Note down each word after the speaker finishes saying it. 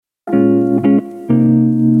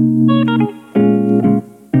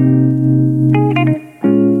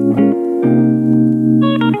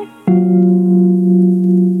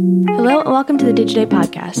Digiday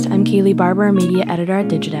Podcast. I'm Kaylee Barber, Media Editor at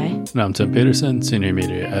Digiday. And I'm Tim Peterson, Senior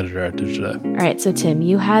Media Editor at Digiday. All right, so Tim,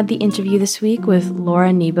 you had the interview this week with Laura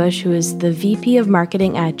Knebusch, who is the VP of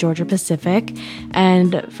Marketing at Georgia Pacific.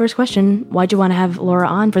 And first question, why'd you want to have Laura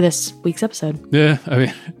on for this week's episode? Yeah, I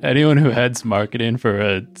mean, anyone who heads marketing for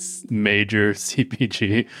a major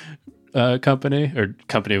CPG company or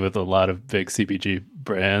company with a lot of big CPG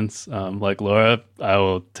brands like Laura, I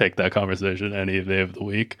will take that conversation any day of the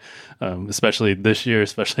week, especially this year,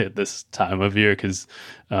 especially at this time of year, because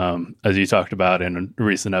as you talked about in a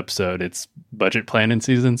recent episode, it's budget planning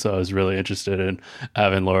season. So I was really interested in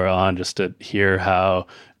having Laura on just to hear how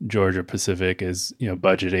Georgia Pacific is,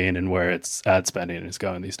 budgeting and where its ad spending is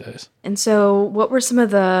going these days. And so what were some of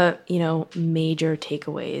the, major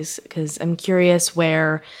takeaways? Because I'm curious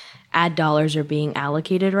where ad dollars are being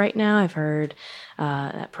allocated right now. I've heard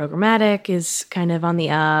that programmatic is kind of on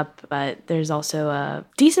the up, but there's also a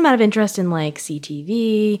decent amount of interest in like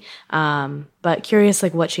CTV. But curious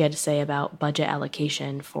like what she had to say about budget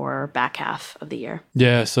allocation for back half of the year.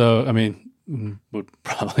 Yeah, so I mean, would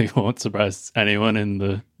probably won't surprise anyone in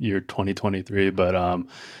the year 2023, but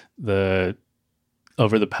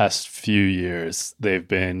over the past few years, they've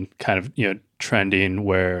been kind of trending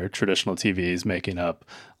where traditional TV is making up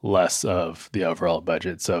less of the overall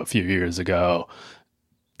budget. So a few years ago,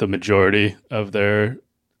 the majority of their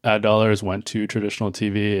ad dollars went to traditional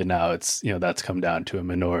TV, and now it's that's come down to a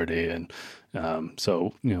minority. And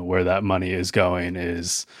so where that money is going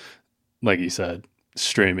is, like you said,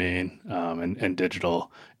 streaming and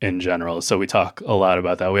digital in general. So we talk a lot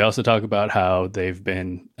about that. We also talk about how they've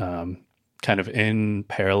been kind of in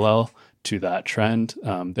parallel to that trend.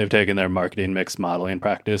 They've taken their marketing mix modeling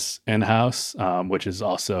practice in-house, which is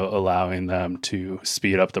also allowing them to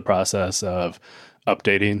speed up the process of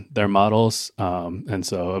updating their models. And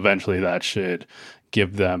so eventually that should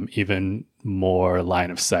give them even more line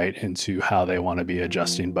of sight into how they want to be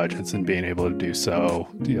adjusting budgets and being able to do so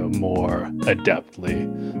more adeptly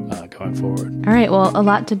going forward. All right, well, a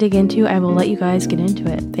lot to dig into. I will let you guys get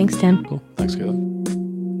into it. Thanks, Tim. Cool. Thanks, Kayla.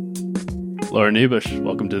 Laura Knebusch,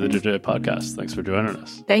 welcome to the Digiday Podcast. Thanks for joining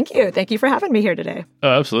us. Thank you. Thank you for having me here today. Oh,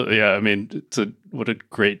 absolutely. Yeah. I mean, what a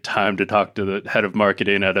great time to talk to the head of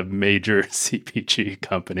marketing at a major CPG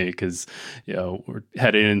company because, we're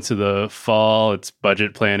heading into the fall. It's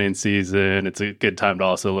budget planning season. It's a good time to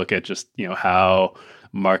also look at just, how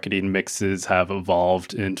marketing mixes have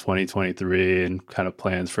evolved in 2023 and kind of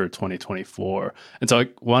plans for 2024. And so I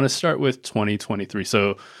want to start with 2023.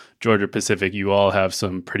 So Georgia Pacific, you all have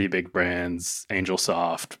some pretty big brands, Angel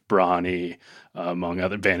Soft, Brawny, among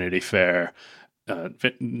other, Vanity Fair, the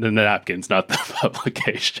napkins, not the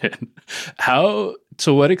publication.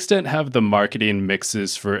 To what extent have the marketing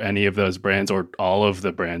mixes for any of those brands or all of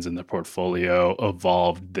the brands in the portfolio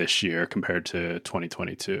evolved this year compared to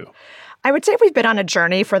 2022? I would say we've been on a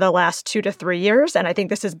journey for the last 2 to 3 years, and I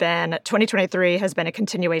think 2023 has been a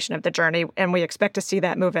continuation of the journey, and we expect to see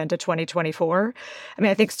that move into 2024. I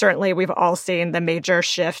mean, I think certainly we've all seen the major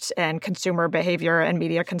shift in consumer behavior and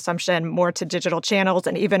media consumption more to digital channels,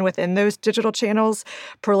 and even within those digital channels,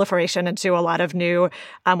 proliferation into a lot of new,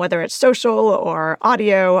 whether it's social or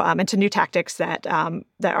audio, into new tactics that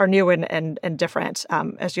are new and different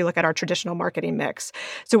as you look at our traditional marketing mix.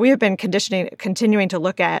 So we have been continuing to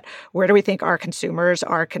look at where do we think our consumers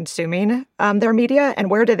are consuming their media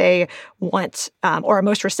and where do they want or are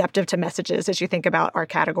most receptive to messages as you think about our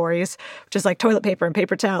categories, which is like toilet paper and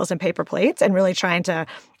paper towels and paper plates, and really trying to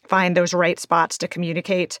find those right spots to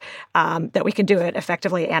communicate that we can do it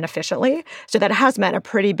effectively and efficiently. So that has meant a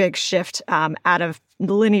pretty big shift out of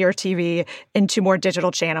linear TV into more digital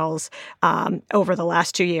channels over the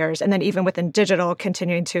last 2 years. And then even within digital,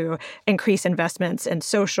 continuing to increase investments in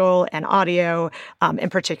social and audio in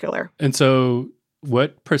particular. And so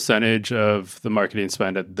what percentage of the marketing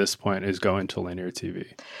spend at this point is going to linear TV?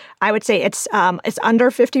 I would say it's under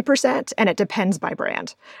 50%, and it depends by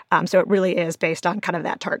brand. So it really is based on kind of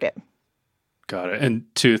that target. Got it. And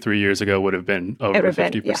 2-3 years ago would have been over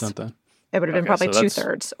 50% then? It would have been probably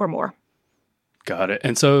 2/3 or more. Got it.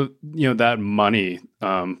 And so, that money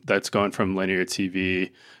that's going from linear TV,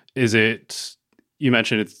 is it... You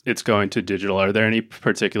mentioned it's going to digital. Are there any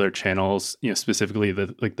particular channels, specifically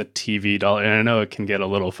the TV dollar? And I know it can get a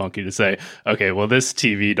little funky to say, okay, well, this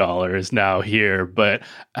TV dollar is now here, but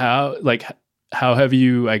how have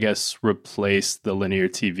you, I guess, replaced the linear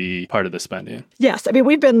TV part of the spending? Yes. I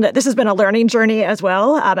mean, this has been a learning journey as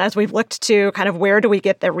well, as we've looked to kind of where do we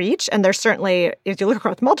get the reach. And there's certainly, if you look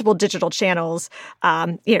across multiple digital channels,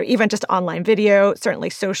 even just online video, certainly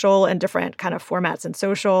social and different kind of formats in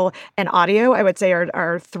social and audio, I would say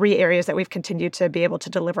are three areas that we've continued to be able to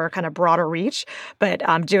deliver kind of broader reach, but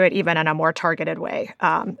do it even in a more targeted way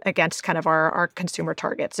against kind of our consumer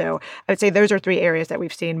target. So I would say those are three areas that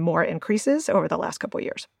we've seen more increases over the last couple of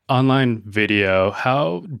years. Online video,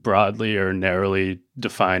 how broadly or narrowly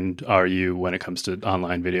defined are you when it comes to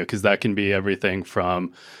online video? Because that can be everything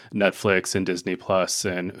from Netflix and Disney Plus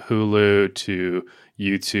and Hulu to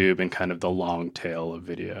YouTube and kind of the long tail of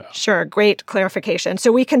video. Sure. Great clarification.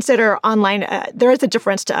 So we consider online, there is a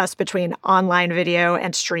difference to us between online video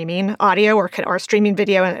and streaming audio or streaming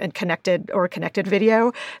video and connected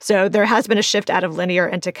video. So there has been a shift out of linear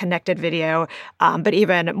into connected video, but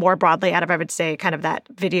even more broadly out of, I would say, kind of that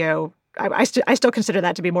video. I still consider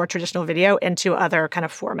that to be more traditional video into other kind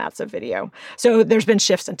of formats of video. So there's been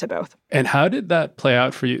shifts into both. And how did that play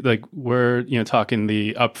out for you? Like we're, talking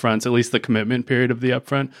the upfronts, at least the commitment period of the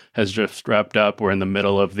upfront has just wrapped up. We're in the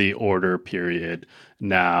middle of the order period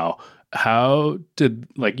now. How did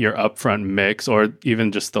your upfront mix or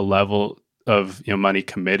even just the level of money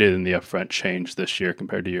committed in the upfront change this year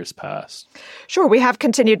compared to years past? Sure. We have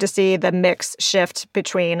continued to see the mix shift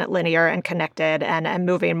between linear and connected and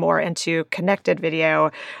moving more into connected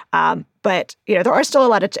video. But, there are still a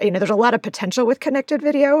lot of, there's a lot of potential with connected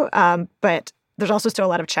video, but there's also still a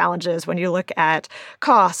lot of challenges when you look at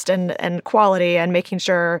cost and quality and making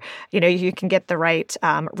sure, you can get the right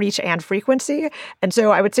reach and frequency. And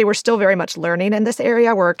so I would say we're still very much learning in this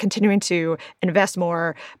area. We're continuing to invest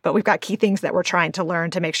more, but we've got key things that we're trying to learn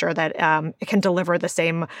to make sure that it can deliver the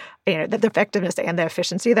same, the effectiveness and the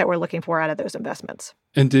efficiency that we're looking for out of those investments.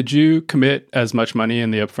 And did you commit as much money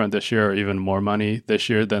in the upfront this year or even more money this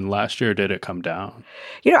year than last year? Or did it come down?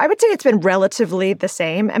 I would say it's been relatively the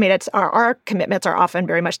same. I mean, it's our commitments are often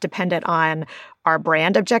very much dependent on our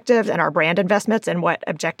brand objectives and our brand investments and what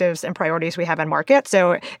objectives and priorities we have in market.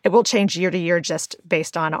 So it will change year to year just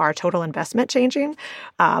based on our total investment changing.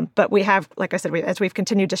 But we have, like I said, as we've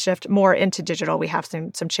continued to shift more into digital, we have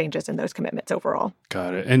seen some changes in those commitments overall.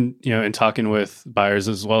 Got it. And, in talking with buyers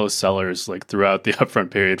as well as sellers, throughout the upfront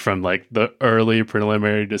period from the early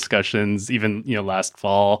preliminary discussions, even, last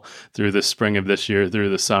fall through the spring of this year, through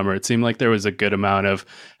the summer, it seemed like there was a good amount of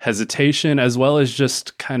hesitation as well as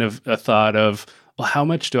just kind of a thought of, well, how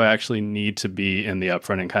much do I actually need to be in the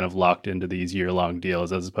upfront and kind of locked into these year-long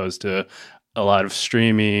deals as opposed to a lot of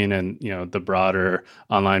streaming and, the broader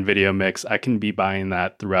online video mix. I can be buying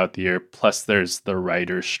that throughout the year. Plus there's the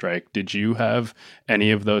writer's strike. Did you have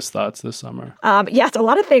any of those thoughts this summer? Yes, a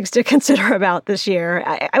lot of things to consider about this year.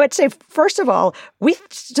 I would say, first of all, we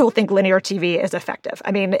still think linear TV is effective.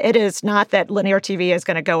 I mean, it is not that linear TV is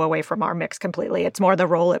going to go away from our mix completely. It's more the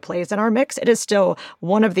role it plays in our mix. It is still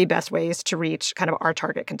one of the best ways to reach kind of our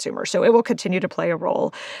target consumer. So it will continue to play a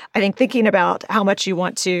role. I think thinking about how much you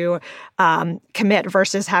want to commit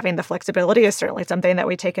versus having the flexibility is certainly something that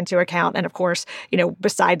we take into account. And of course,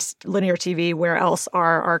 besides linear TV, where else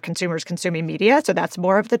are our consumers consuming media? So that's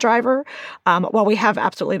more of the driver. While we have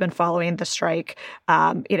absolutely been following the strike,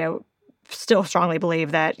 still strongly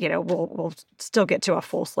believe that, we'll still get to a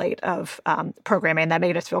full slate of programming that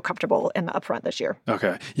made us feel comfortable in the upfront this year.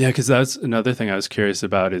 Okay. Yeah, because that's another thing I was curious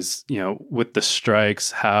about is, with the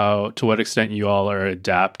strikes, to what extent you all are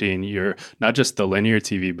adapting your, not just the linear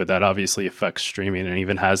TV, but that obviously affects streaming and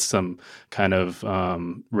even has some kind of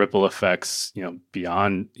ripple effects,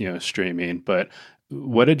 beyond, streaming. But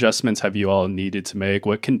what adjustments have you all needed to make?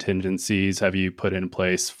 What contingencies have you put in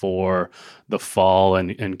place for the fall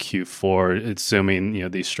and Q4, assuming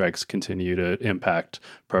these strikes continue to impact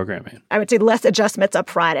programming? I would say less adjustments up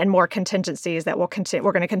front and more contingencies that we're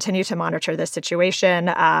going to continue to monitor this situation.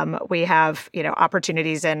 We have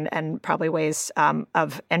opportunities and probably ways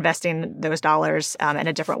of investing those dollars in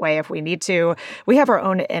a different way if we need to. We have our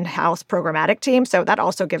own in-house programmatic team, so that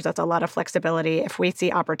also gives us a lot of flexibility if we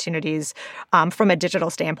see opportunities from a digital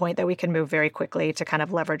standpoint that we can move very quickly to kind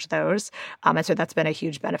of leverage those. And so that's been a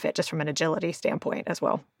huge benefit just from an agility standpoint as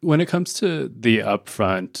well. When it comes to the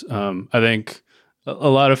upfront, I think a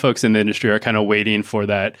lot of folks in the industry are kind of waiting for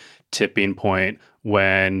that tipping point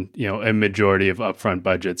when a majority of upfront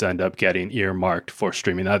budgets end up getting earmarked for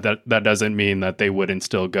streaming. That doesn't mean that they wouldn't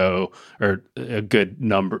still go, or a good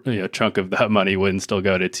number, chunk of that money wouldn't still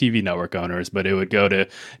go to TV network owners, but it would go to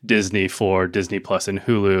Disney for Disney Plus and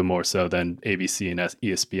Hulu more so than ABC and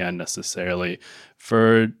ESPN necessarily.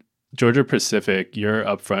 For Georgia Pacific, your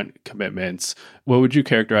upfront commitments, what would you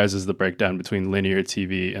characterize as the breakdown between linear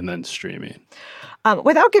TV and then streaming?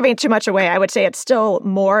 Without giving too much away, I would say it's still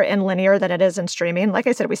more in linear than it is in streaming. Like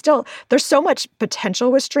I said, there's so much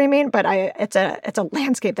potential with streaming, but it's a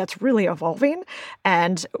landscape that's really evolving.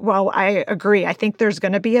 And while I agree, I think there's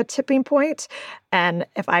going to be a tipping point. And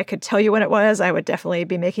if I could tell you when it was, I would definitely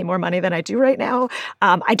be making more money than I do right now.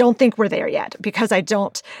 I don't think we're there yet because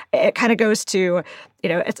it kind of goes to,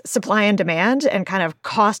 it's supply and demand and kind of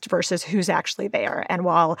cost versus who's actually there. And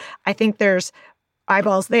while I think there's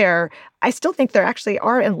eyeballs there, I still think there actually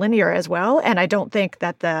are in linear as well. And I don't think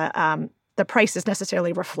that the prices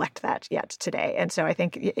necessarily reflect that yet today. And so I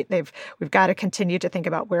think we've got to continue to think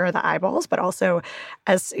about where are the eyeballs, but also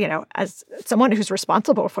as someone who's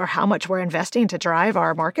responsible for how much we're investing to drive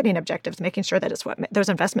our marketing objectives, making sure that those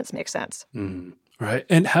investments make sense. Right.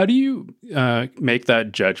 And how do you make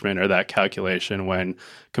that judgment or that calculation when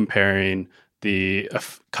comparing the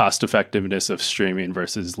cost effectiveness of streaming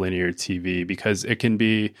versus linear TV? Because it can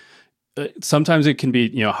be sometimes it can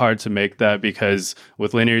be hard to make that, because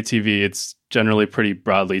with linear TV it's generally pretty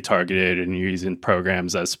broadly targeted and you're using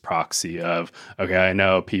programs as proxy of, okay, I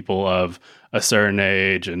know people of a certain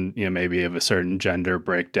age and maybe of a certain gender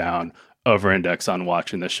breakdown over-index on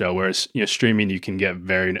watching the show, whereas streaming you can get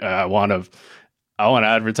very I want to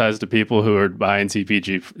advertise to people who are buying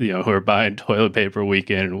CPG, who are buying toilet paper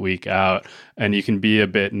week in and week out, and you can be a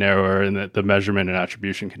bit narrower, and the measurement and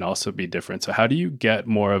attribution can also be different. So how do you get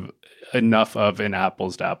enough of an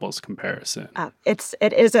apples to apples comparison? It's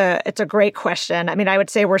a great question. I mean, I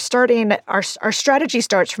would say we're starting our strategy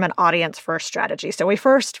starts from an audience first strategy. So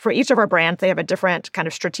for each of our brands, they have a different kind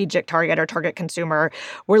of strategic target or target consumer.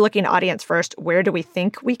 We're looking audience first. Where do we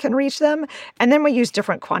think we can reach them? And then we use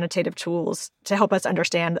different quantitative tools to help us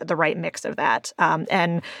understand the right mix of that.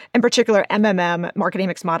 And in particular, MMM, marketing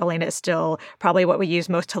mix modeling, is still probably what we use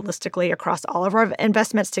most holistically across all of our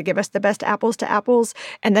investments to give us the best apples to apples.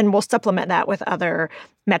 And then we'll supplement that with other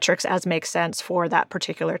metrics as makes sense for that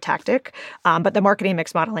particular tactic. But the marketing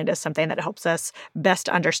mix modeling is something that helps us best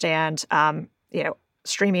understand,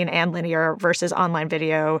 streaming and linear versus online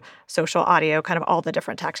video, social audio, kind of all the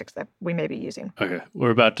different tactics that we may be using. Okay. We're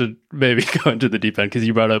about to maybe go into the deep end because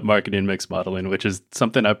you brought up marketing mix modeling, which is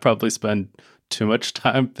something I probably spend too much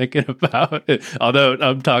time thinking about. Although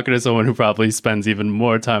I'm talking to someone who probably spends even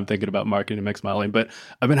more time thinking about marketing mix modeling. But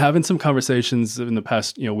I've been having some conversations in the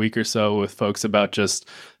past week or so with folks about just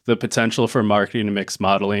the potential for marketing mix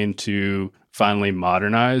modeling to finally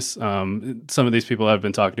modernize. Some of these people I've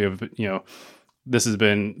been talking to,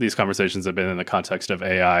 these conversations have been in the context of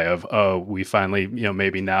AI, of, we finally,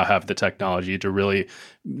 maybe now have the technology to really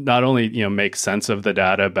not only, make sense of the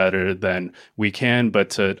data better than we can, but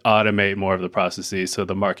to automate more of the processes so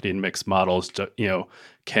the marketing mix models,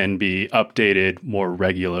 can be updated more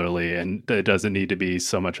regularly, and it doesn't need to be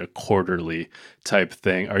so much a quarterly type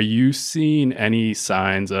thing. Are you seeing any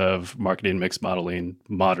signs of marketing mix modeling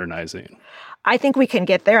modernizing? I think we can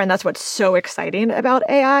get there, and that's what's so exciting about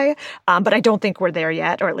AI. But I don't think we're there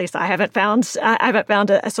yet, or at least I haven't found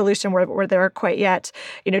a solution where we're there quite yet.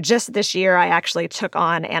 Just this year, I actually took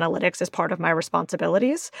on analytics as part of my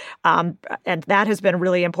responsibilities, and that has been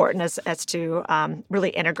really important as to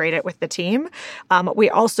really integrate it with the team.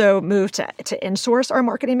 We also moved to insource our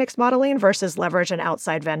marketing mix modeling versus leverage an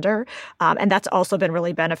outside vendor, and that's also been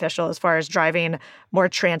really beneficial as far as driving more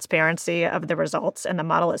transparency of the results and the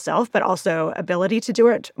model itself, but also ability to do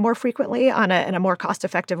it more frequently in a more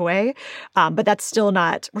cost-effective way. But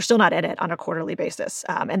we're still not in it on a quarterly basis.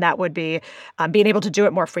 And that would be being able to do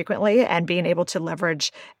it more frequently and being able to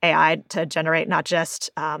leverage AI to generate not just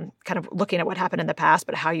kind of looking at what happened in the past,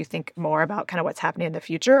 but how you think more about kind of what's happening in the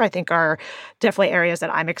future, I think are definitely areas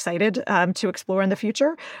that I'm excited to explore in the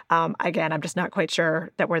future. Again, I'm just not quite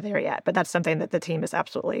sure that we're there yet, but that's something that the team is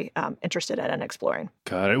absolutely interested in and exploring.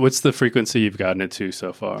 Got it. What's the frequency you've gotten it to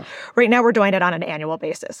so far? Right now, we're doing it on an annual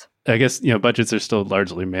basis. I guess, budgets are still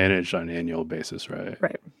largely managed on an annual basis, right?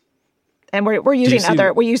 Right. And we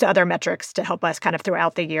use other metrics to help us kind of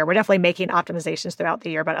throughout the year. We're definitely making optimizations throughout the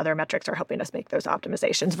year, but other metrics are helping us make those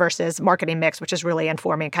optimizations versus marketing mix, which is really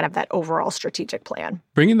informing kind of that overall strategic plan.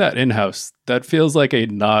 Bringing that in-house, that feels like a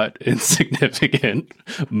not insignificant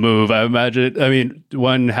move, I imagine. I mean,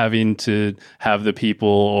 one, having to have the people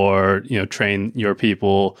or, train your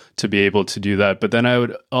people to be able to do that. But then I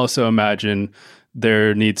would also imagine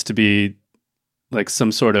there needs to be like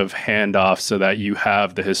some sort of handoff so that you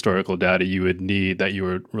have the historical data you would need that you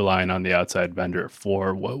were relying on the outside vendor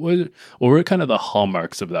for? What were kind of the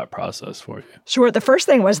hallmarks of that process for you? Sure. The first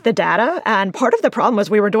thing was the data. And part of the problem was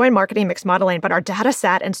we were doing marketing mix modeling, but our data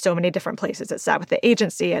sat in so many different places. It sat with the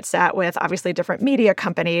agency. It sat with obviously different media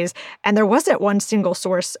companies. And there wasn't one single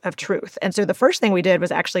source of truth. And so the first thing we did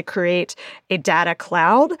was actually create a data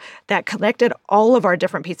cloud that connected all of our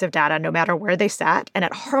different pieces of data, no matter where they sat, and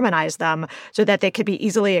it harmonized them so that they could be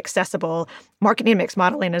easily accessible. Marketing mix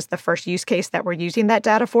modeling is the first use case that we're using that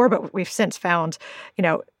data for, but we've since found,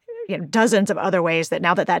 dozens of other ways that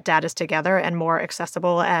now that data is together and more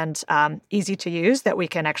accessible and easy to use, that we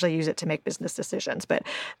can actually use it to make business decisions. But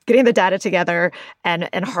getting the data together and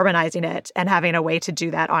harmonizing it and having a way to do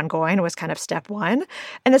that ongoing was kind of step one.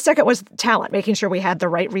 And the second was talent, making sure we had the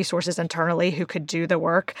right resources internally who could do the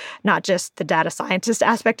work, not just the data scientist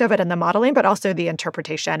aspect of it and the modeling, but also the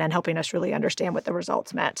interpretation and helping us really understand what the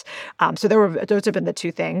results meant. So those have been the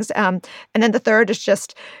two things. And then the third is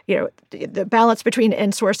just, the balance between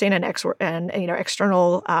insourcing and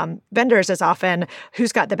external vendors is often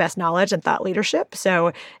who's got the best knowledge and thought leadership.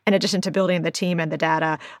 So in addition to building the team and the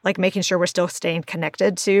data, like making sure we're still staying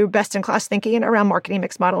connected to best-in-class thinking around marketing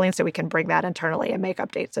mix modeling so we can bring that internally and make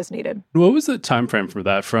updates as needed. What was the time frame for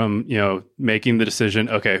that from, making the decision,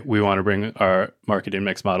 okay, we want to bring our marketing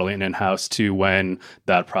mix modeling in-house to when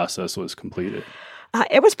that process was completed?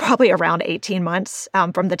 It was probably around 18 months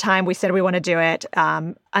from the time we said we want to do it,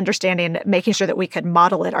 making sure that we could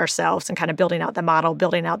model it ourselves and kind of building out the model,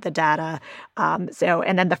 building out the data. And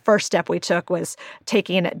then the first step we took was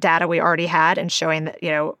taking data we already had and showing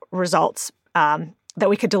that, results, that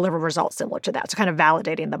we could deliver results similar to that. So kind of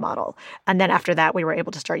validating the model. And then after that, we were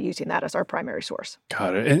able to start using that as our primary source.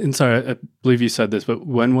 Got it. And sorry, I believe you said this, but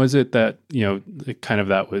when was it that,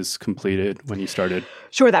 that was completed when you started?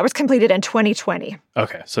 Sure. That was completed in 2020.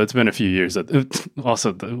 Okay. So it's been a few years.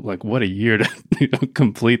 Also, what a year to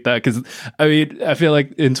complete that. Because, I feel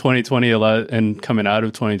like in 2020, and coming out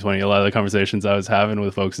of 2020, a lot of the conversations I was having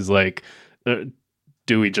with folks is like,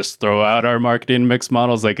 do we just throw out our marketing mix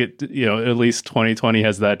models? Like at least 2020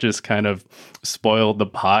 has that just kind of spoiled the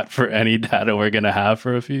pot for any data we're going to have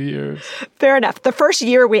for a few years? Fair enough. The first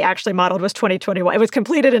year we actually modeled was 2021. It was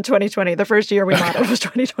completed in 2020. The first year we modeled was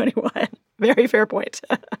 2021. Very fair point.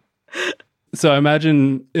 So I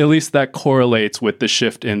imagine at least that correlates with the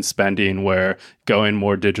shift in spending where going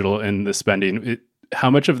more digital in the spending. How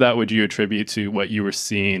much of that would you attribute to what you were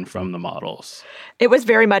seeing from the models? It was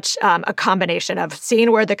very much a combination of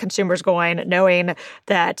seeing where the consumer's going, knowing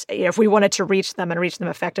that if we wanted to reach them and reach them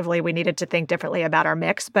effectively, we needed to think differently about our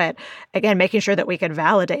mix. But again, making sure that we could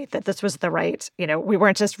validate that this was the right, we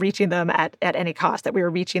weren't just reaching them at any cost, that we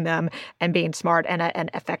were reaching them and being smart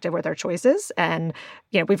and effective with our choices. And,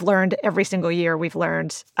 we've learned every single year,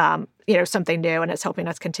 something new, and it's helping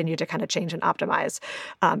us continue to kind of change and optimize.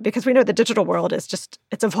 Because we know the digital world is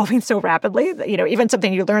it's evolving so rapidly that, even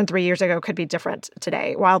something you learned 3 years ago could be different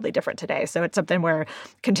today, wildly different today. So it's something where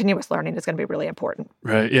continuous learning is going to be really important.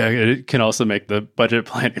 Right. Yeah. It can also make the budget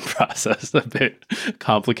planning process a bit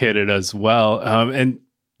complicated as well. And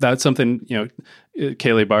that's something,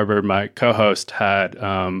 Kaylee Barber, my co-host, had,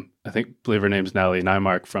 believe her name's Natalie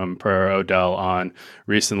Nymark from Per Odell on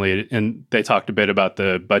recently. And they talked a bit about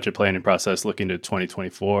the budget planning process looking to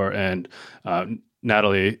 2024. And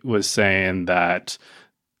Natalie was saying that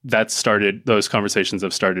those conversations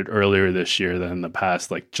have started earlier this year than in the past.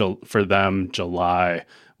 Like for them, July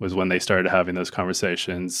was when they started having those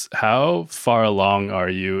conversations. How far along are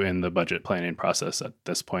you in the budget planning process at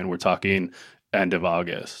this point? We're talking end of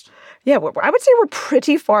August. Yeah, I would say we're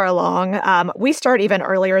pretty far along. We start even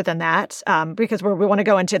earlier than that because we want to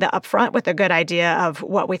go into the upfront with a good idea of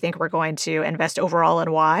what we think we're going to invest overall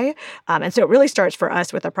and why. And so it really starts for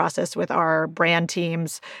us with the process with our brand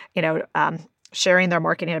teams, sharing their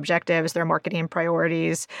marketing objectives, their marketing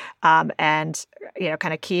priorities, and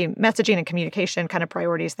kind of key messaging and communication kind of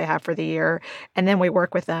priorities they have for the year. And then we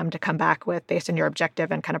work with them to come back with, based on your objective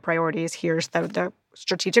and kind of priorities, here's the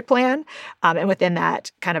strategic plan. And within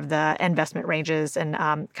that, kind of the investment ranges and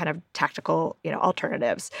kind of tactical,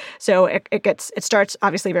 alternatives. So it starts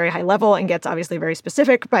obviously very high level and gets obviously very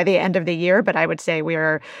specific by the end of the year. But I would say we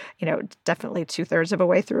are, definitely 2/3 of a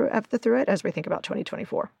way through it as we think about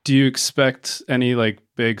 2024. Do you expect any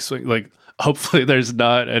big swing? Hopefully there's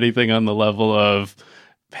not anything on the level of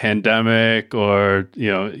pandemic or,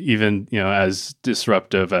 even, as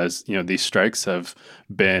disruptive as, these strikes have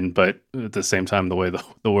been. But at the same time, the way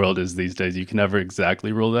the world is these days, you can never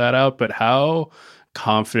exactly rule that out. But how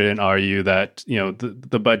confident are you that,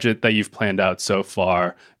 the budget that you've planned out so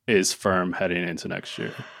far is firm heading into next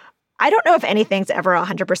year? I don't know if anything's ever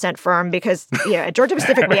 100% firm because at Georgia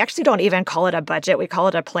Pacific, we actually don't even call it a budget. We call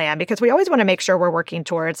it a plan because we always want to make sure we're working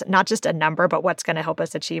towards not just a number, but what's going to help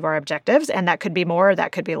us achieve our objectives. And that could be more,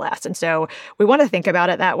 that could be less. And so we want to think about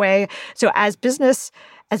it that way. So as business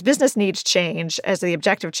needs change, as the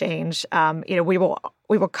objective change,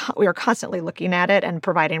 we are constantly looking at it and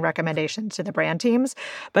providing recommendations to the brand teams.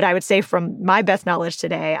 But I would say from my best knowledge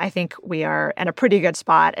today, I think we are in a pretty good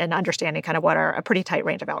spot and understanding kind of what are a pretty tight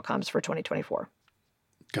range of outcomes for 2024.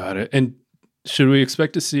 Got it. And should we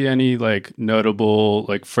expect to see any notable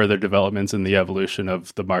further developments in the evolution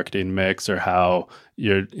of the marketing mix or how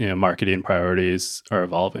your marketing priorities are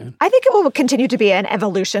evolving? I think it will continue to be an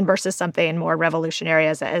evolution versus something more revolutionary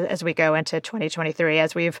as we go into 2023.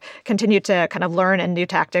 As we've continued to kind of learn and new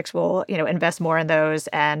tactics, we'll invest more in those.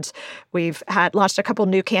 And we've launched a couple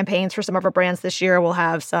new campaigns for some of our brands this year. We'll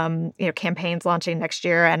have some campaigns launching next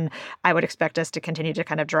year, and I would expect us to continue to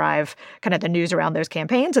kind of drive kind of the news around those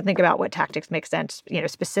campaigns and think about what tactics make sense,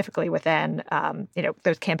 specifically within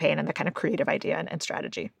those campaign and the kind of creative idea and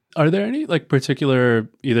strategy. Are there any particular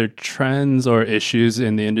either trends or issues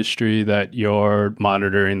in the industry that you're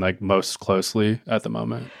monitoring most closely at the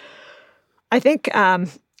moment? I think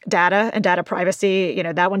data and data privacy,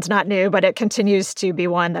 that one's not new, but it continues to be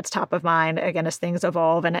one that's top of mind, again, as things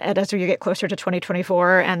evolve and as we get closer to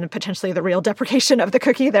 2024 and potentially the real deprecation of the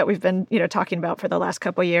cookie that we've been, talking about for the last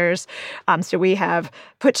couple of years. So we have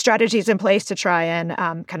put strategies in place to try and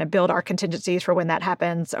kind of build our contingencies for when that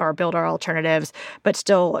happens or build our alternatives, but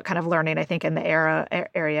still kind of learning, I think, in the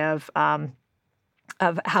area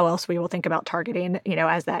of how else we will think about targeting,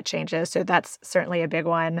 as that changes. So that's certainly a big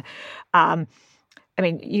one.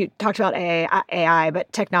 You talked about AI,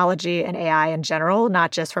 but technology and AI in general,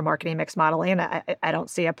 not just for marketing mix modeling. I don't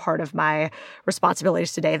see a part of my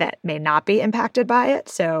responsibilities today that may not be impacted by it.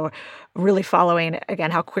 So really following, again,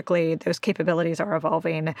 how quickly those capabilities are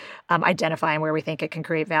evolving, identifying where we think it can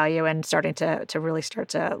create value and starting to really start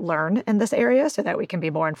to learn in this area so that we can be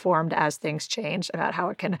more informed as things change about how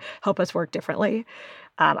it can help us work differently.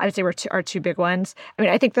 I would say are two big ones.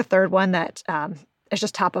 I think the third one that is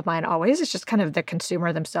just top of mind always. It's just kind of the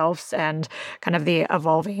consumer themselves and kind of the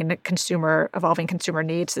evolving consumer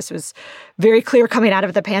needs. This was very clear coming out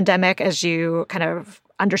of the pandemic as you kind of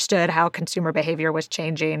understood how consumer behavior was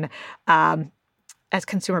changing.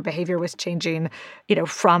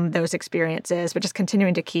 From those experiences, but just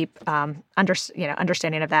continuing to keep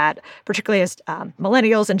understanding of that, particularly as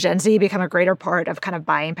millennials and Gen Z become a greater part of kind of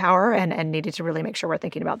buying power and needing to really make sure we're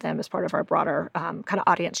thinking about them as part of our broader kind of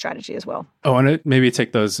audience strategy as well. I want to maybe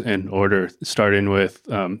take those in order, starting with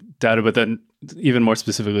data, but then even more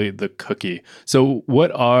specifically, the cookie. So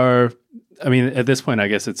at this point, I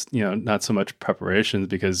guess it's, not so much preparations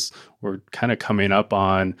because we're kind of coming up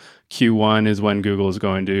on Q1 is when Google is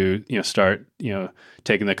going to, start,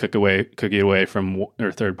 taking the cookie away from,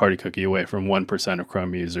 or third-party cookie away from 1% of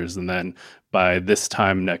Chrome users. And then by this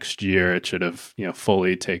time next year, it should have,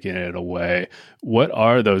 fully taken it away. What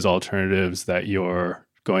are those alternatives that you're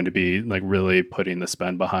going to be really putting the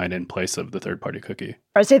spend behind in place of the third-party cookie?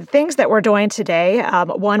 I would say the things that we're doing today,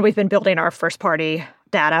 one, we've been building our first-party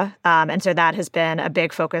data. And so that has been a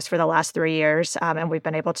big focus for the last 3 years. And we've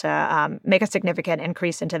been able to make a significant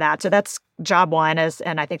increase into that. So that's job one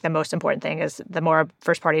and I think the most important thing is the more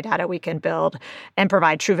first-party data we can build and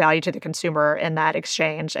provide true value to the consumer in that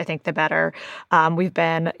exchange, I think the better. We've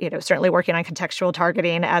been, certainly working on contextual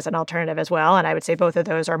targeting as an alternative as well. And I would say both of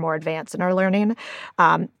those are more advanced in our learning.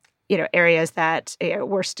 Areas that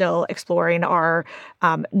we're still exploring are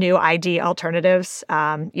new ID alternatives,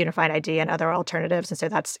 unified ID and other alternatives. And so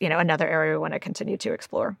that's, another area we want to continue to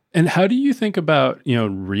explore. And how do you think about,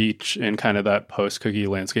 reach in kind of that post-cookie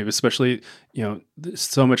landscape, especially,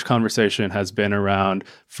 so much conversation has been around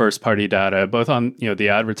first-party data, both on, the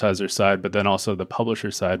advertiser side, but then also the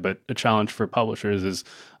publisher side. But a challenge for publishers is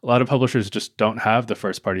a lot of publishers just don't have the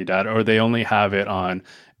first-party data, or they only have it on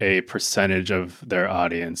a percentage of their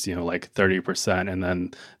audience, 30%. And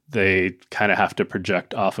then they kind of have to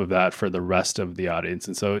project off of that for the rest of the audience.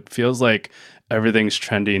 And so it feels like everything's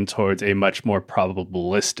trending towards a much more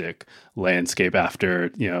probabilistic landscape after,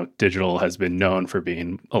 digital has been known for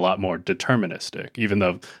being a lot more deterministic, even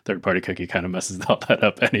though third-party cookie kind of messes all that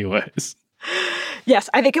up anyways. Yes,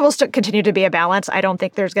 I think it will continue to be a balance. I don't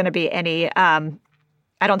think there's going to be any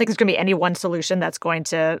one solution that's going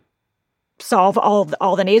to solve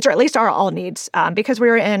all the needs, or at least all needs, because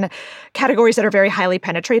we're in categories that are very highly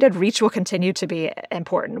penetrated. Reach will continue to be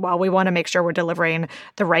important. While we want to make sure we're delivering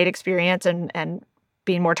the right experience and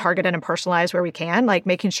being more targeted and personalized where we can, like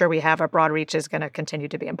making sure we have a broad reach is going to continue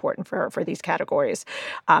to be important for these categories.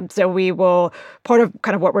 So we will, part of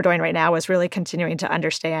kind of what we're doing right now is really continuing to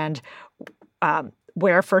understand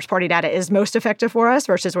where first-party data is most effective for us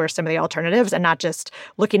versus where some of the alternatives, and not just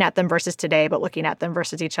looking at them versus today, but looking at them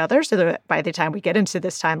versus each other, so that by the time we get into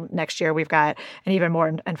this time next year, we've got an even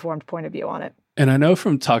more informed point of view on it. And I know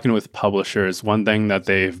from talking with publishers, one thing that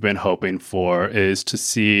they've been hoping for is to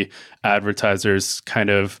see advertisers kind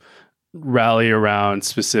of rally around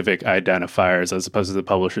specific identifiers, as opposed to the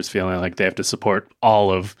publishers feeling like they have to support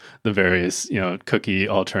all of the various, cookie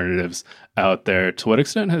alternatives out there. To what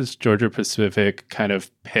extent has Georgia Pacific kind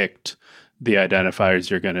of picked the identifiers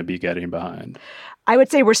you're going to be getting behind? I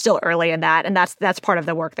would say we're still early in that, and that's part of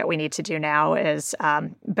the work that we need to do now is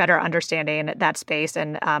better understanding that space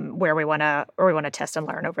and where we want to test and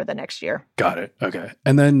learn over the next year. Got it. Okay.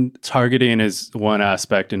 And then targeting is one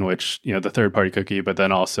aspect in which the third-party cookie, but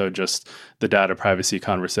then also just the data privacy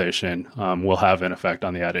conversation will have an effect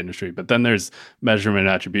on the ad industry. But then there's measurement and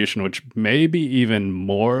attribution, which may be even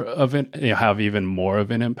more of have even more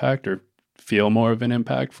of an impact, or feel more of an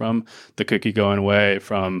impact from the cookie going away,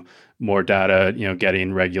 from more data,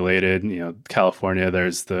 getting regulated. California,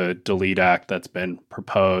 there's the Delete Act that's been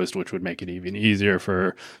proposed, which would make it even easier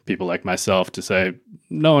for people like myself to say,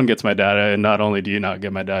 no one gets my data. And not only do you not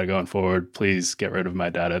get my data going forward, please get rid of my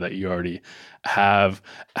data that you already have.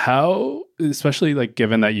 How, especially like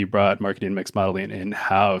given that you brought marketing mix modeling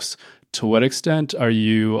in-house, to what extent are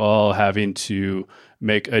you all having to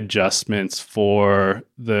make adjustments for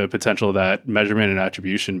the potential that measurement and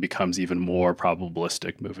attribution becomes even more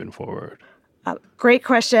probabilistic moving forward? Great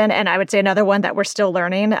question. And I would say another one that we're still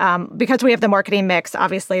learning. Because we have the marketing mix,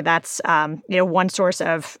 obviously that's one source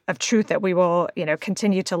of truth that we will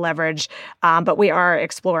continue to leverage. But we are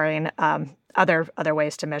exploring other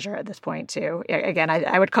ways to measure at this point too. Again,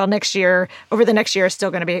 I would call over the next year is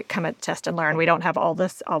still going to become a test and learn. We don't have all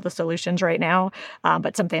the solutions right now,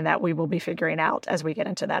 but something that we will be figuring out as we get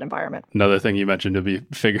into that environment. Another thing you mentioned to be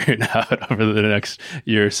figuring out over the next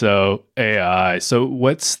year or so, AI. So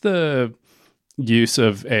what's the use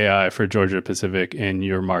of AI for Georgia Pacific in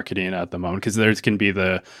your marketing at the moment? Because there can be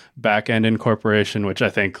the back-end incorporation, which I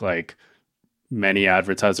think like many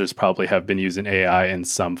advertisers probably have been using AI in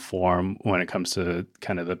some form when it comes to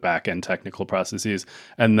kind of the back-end technical processes.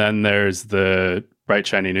 And then there's the bright,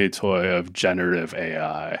 shiny new toy of generative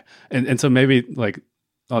AI. And so maybe like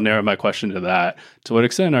I'll narrow my question to that. To what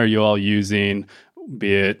extent are you all using,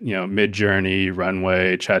 be it, Midjourney,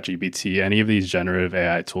 Runway, ChatGPT, any of these generative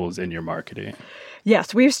AI tools in your marketing?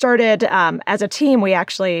 Yes, we've started as a team. We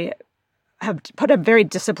actually have put a very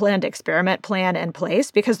disciplined experiment plan in place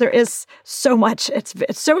because there is so much. It's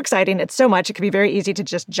so exciting. It's so much. It can be very easy to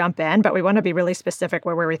just jump in, but we want to be really specific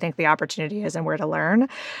where we think the opportunity is and where to learn.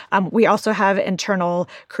 We also have internal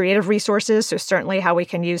creative resources, so certainly how we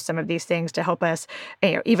can use some of these things to help us,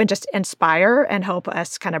 even just inspire and help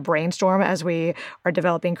us kind of brainstorm as we are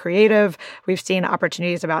developing creative. We've seen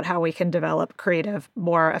opportunities about how we can develop creative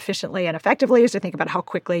more efficiently and effectively. So think about how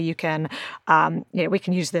quickly you can, we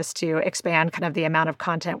can use this to expand kind of the amount of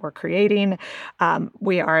content we're creating.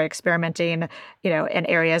 We are experimenting, in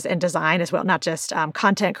areas in design as well, not just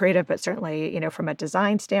content creative, but certainly, from a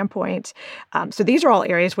design standpoint. So these are all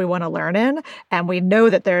areas we want to learn in, and we know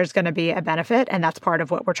that there's going to be a benefit, and that's part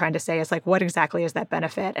of what we're trying to say is like, what exactly is that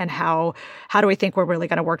benefit, and how do we think we're really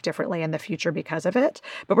going to work differently in the future because of it?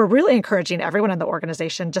 But we're really encouraging everyone in the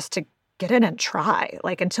organization just to get in and try.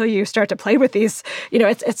 Like until you start to play with these,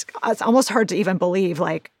 it's almost hard to even believe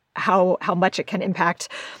like how much it can impact,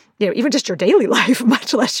 even just your daily life,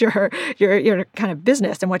 much less your kind of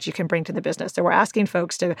business and what you can bring to the business. So we're asking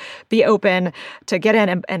folks to be open, to get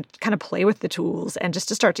in and kind of play with the tools and just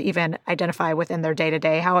to start to even identify within their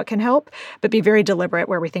day-to-day how it can help, but be very deliberate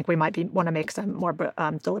where we think we might want to make some more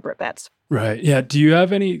deliberate bets. Right. Yeah. Do you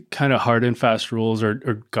have any kind of hard and fast rules or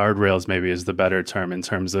guardrails, maybe is the better term, in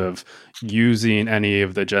terms of using any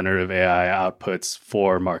of the generative AI outputs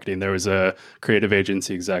for marketing? There was a creative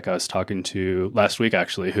agency exec I was talking to last week,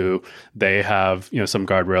 actually, who they have, some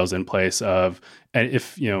guardrails in place of, and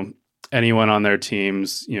if, anyone on their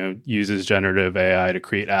teams, uses generative AI to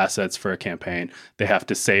create assets for a campaign, they have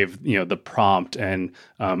to save, the prompt and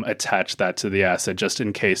attach that to the asset just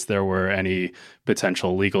in case there were any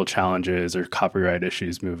potential legal challenges or copyright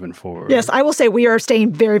issues moving forward. Yes, I will say we are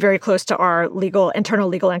staying very, very close to our internal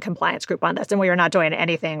legal and compliance group on this, and we are not doing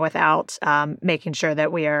anything without making sure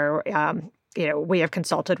that we are we have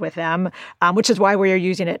consulted with them, which is why we are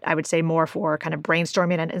using it, I would say, more for kind of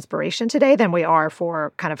brainstorming and inspiration today than we are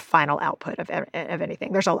for kind of final output of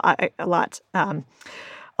anything. There's a lot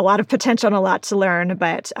a lot of potential and a lot to learn,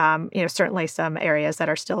 but certainly some areas that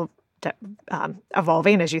are still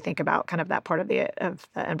evolving as you think about kind of that part of the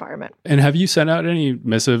environment. And have you sent out any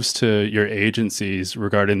missives to your agencies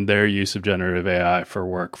regarding their use of generative AI for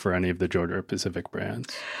work for any of the Georgia-Pacific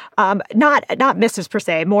brands? Not missives per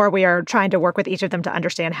se. More, we are trying to work with each of them to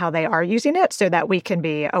understand how they are using it so that we can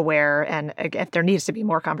be aware. And if there needs to be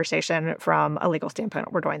more conversation from a legal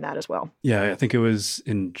standpoint, we're doing that as well. Yeah, I think it was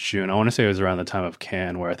in June. I want to say it was around the time of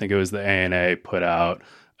Cannes, where I think it was the ANA put out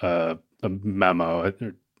a memo,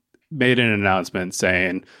 made an announcement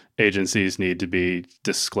saying agencies need to be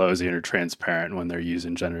disclosing or transparent when they're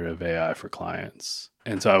using generative AI for clients.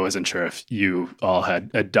 And so I wasn't sure if you all had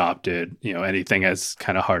adopted, anything as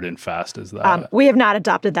kind of hard and fast as that. We have not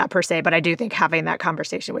adopted that per se, but I do think having that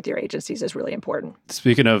conversation with your agencies is really important.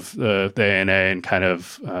 Speaking of the ANA and kind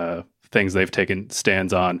of things they've taken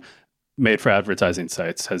stands on, Made for Advertising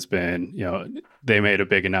sites has been, they made a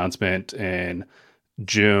big announcement in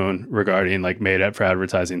June regarding like made for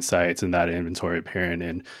advertising sites and that inventory appearing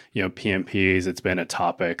in, PMPs. It's been a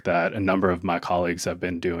topic that a number of my colleagues have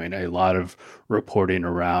been doing a lot of reporting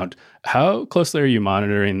around. How closely are you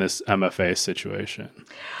monitoring this MFA situation?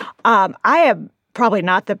 I am probably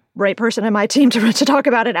not the right person in my team to talk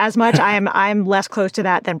about it as much. I'm less close to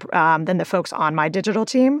that than the folks on my digital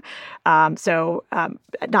team. So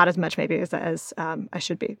not as much maybe as I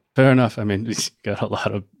should be. Fair enough. I mean, you've got a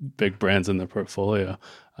lot of big brands in the portfolio.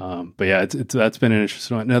 But yeah, that's been an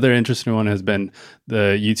interesting one. Another interesting one has been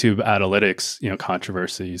the YouTube analytics,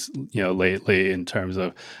 controversies, lately in terms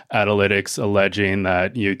of analytics alleging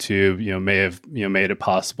that YouTube, may have, made it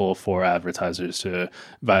possible for advertisers to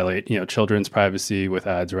violate, children's privacy with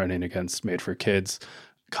ads running against made for kids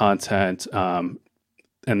content. And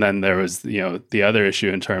then there was, the other issue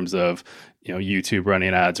in terms of, YouTube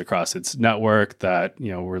running ads across its network that,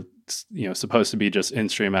 were supposed to be just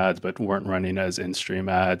in-stream ads, but weren't running as in-stream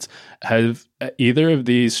ads. Have either of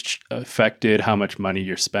these affected how much money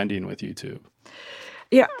you're spending with YouTube?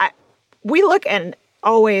 Yeah, we look and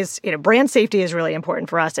always, brand safety is really important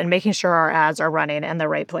for us, and making sure our ads are running in the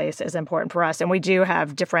right place is important for us. And we do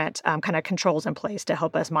have different kind of controls in place to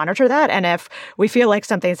help us monitor that. And if we feel like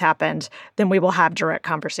something's happened, then we will have direct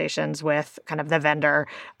conversations with kind of the vendor.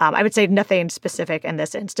 I would say nothing specific in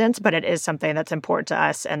this instance, but it is something that's important to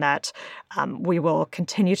us and that we will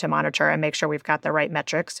continue to monitor and make sure we've got the right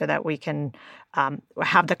metrics so that we can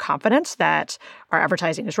have the confidence that our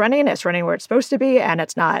advertising is running, it's running where it's supposed to be, and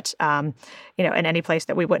it's not, in any place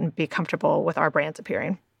that we wouldn't be comfortable with our brands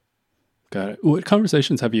appearing. Got it. What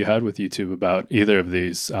conversations have you had with YouTube about either of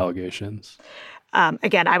these allegations?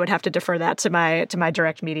 Again, I would have to defer that to my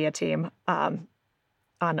direct media team on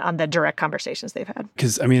the direct conversations they've had.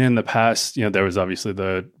 Because, in the past, there was obviously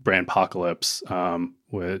the brand apocalypse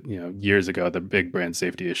with, years ago, the big brand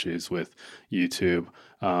safety issues with YouTube.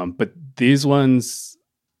 But these ones,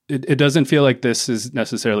 it doesn't feel like this is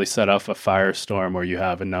necessarily set off a firestorm where you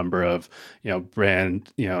have a number of,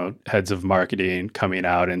 brand, heads of marketing coming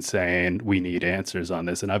out and saying, we need answers on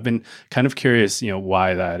this. And I've been kind of curious,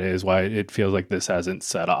 why that is, why it feels like this hasn't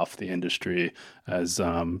set off the industry as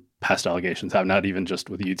past allegations have, not even just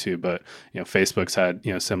with YouTube, but, Facebook's had,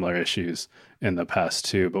 similar issues in the past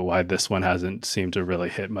too, but why this one hasn't seemed to really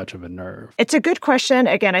hit much of a nerve. It's a good question.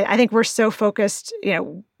 Again, I think we're so focused,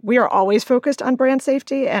 we are always focused on brand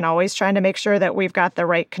safety and always trying to make sure that we've got the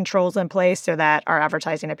right controls in place so that our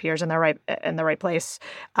advertising appears in the right place.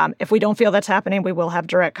 If we don't feel that's happening, we will have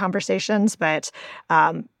direct conversations, but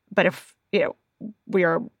if, we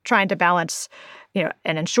are trying to balance,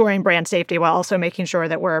 and ensuring brand safety while also making sure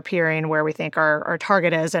that we're appearing where we think our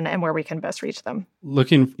target is and where we can best reach them.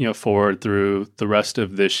 Looking, forward through the rest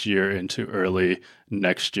of this year into early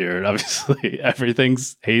next year, obviously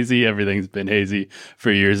everything's hazy. Everything's been hazy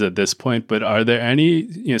for years at this point. But are there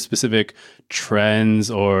any, specific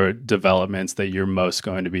trends or developments that you're most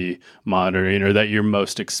going to be monitoring or that you're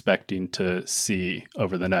most expecting to see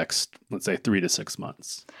over the next, let's say, 3 to 6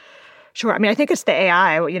 months? Sure. I think it's the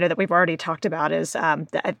AI, that we've already talked about is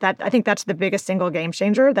that I think that's the biggest single game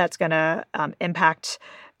changer that's going to impact,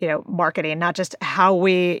 marketing, not just how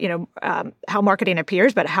we, how marketing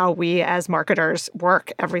appears, but how we as marketers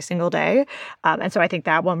work every single day. And so I think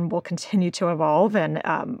that one will continue to evolve.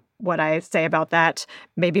 And what I say about that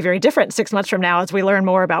may be very different 6 months from now as we learn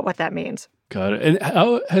more about what that means. Got it. And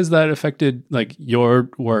how has that affected your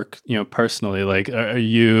work, personally? Are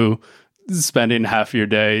you spending half your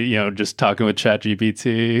day, just talking with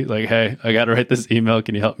ChatGPT, hey, I got to write this email.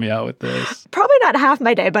 Can you help me out with this? Probably not half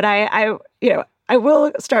my day, but I I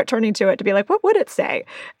will start turning to it to be like, what would it say?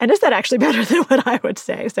 And is that actually better than what I would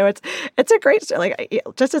say? So it's a great, like,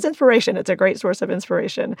 just as inspiration, it's a great source of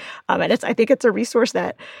inspiration. And I think it's a resource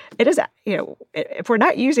that it is, if we're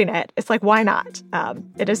not using it, it's like, why not?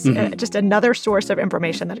 It is just another source of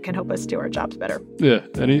information that can help us do our jobs better. Yeah.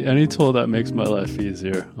 Any tool that makes my life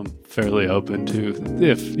easier, I'm fairly open to.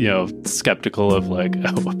 If, skeptical of like,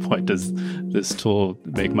 at what point does this tool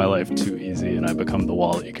make my life too easy and I become the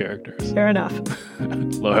WALL-E characters? Fair enough.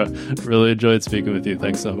 Laura, really enjoyed speaking with you.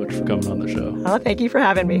 Thanks so much for coming on the show. Oh, thank you for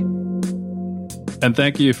having me. And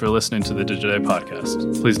thank you for listening to the Digiday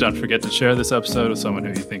Podcast. Please don't forget to share this episode with someone who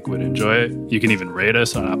you think would enjoy it. You can even rate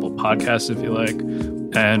us on Apple Podcasts if you like.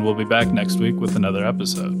 And we'll be back next week with another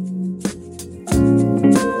episode.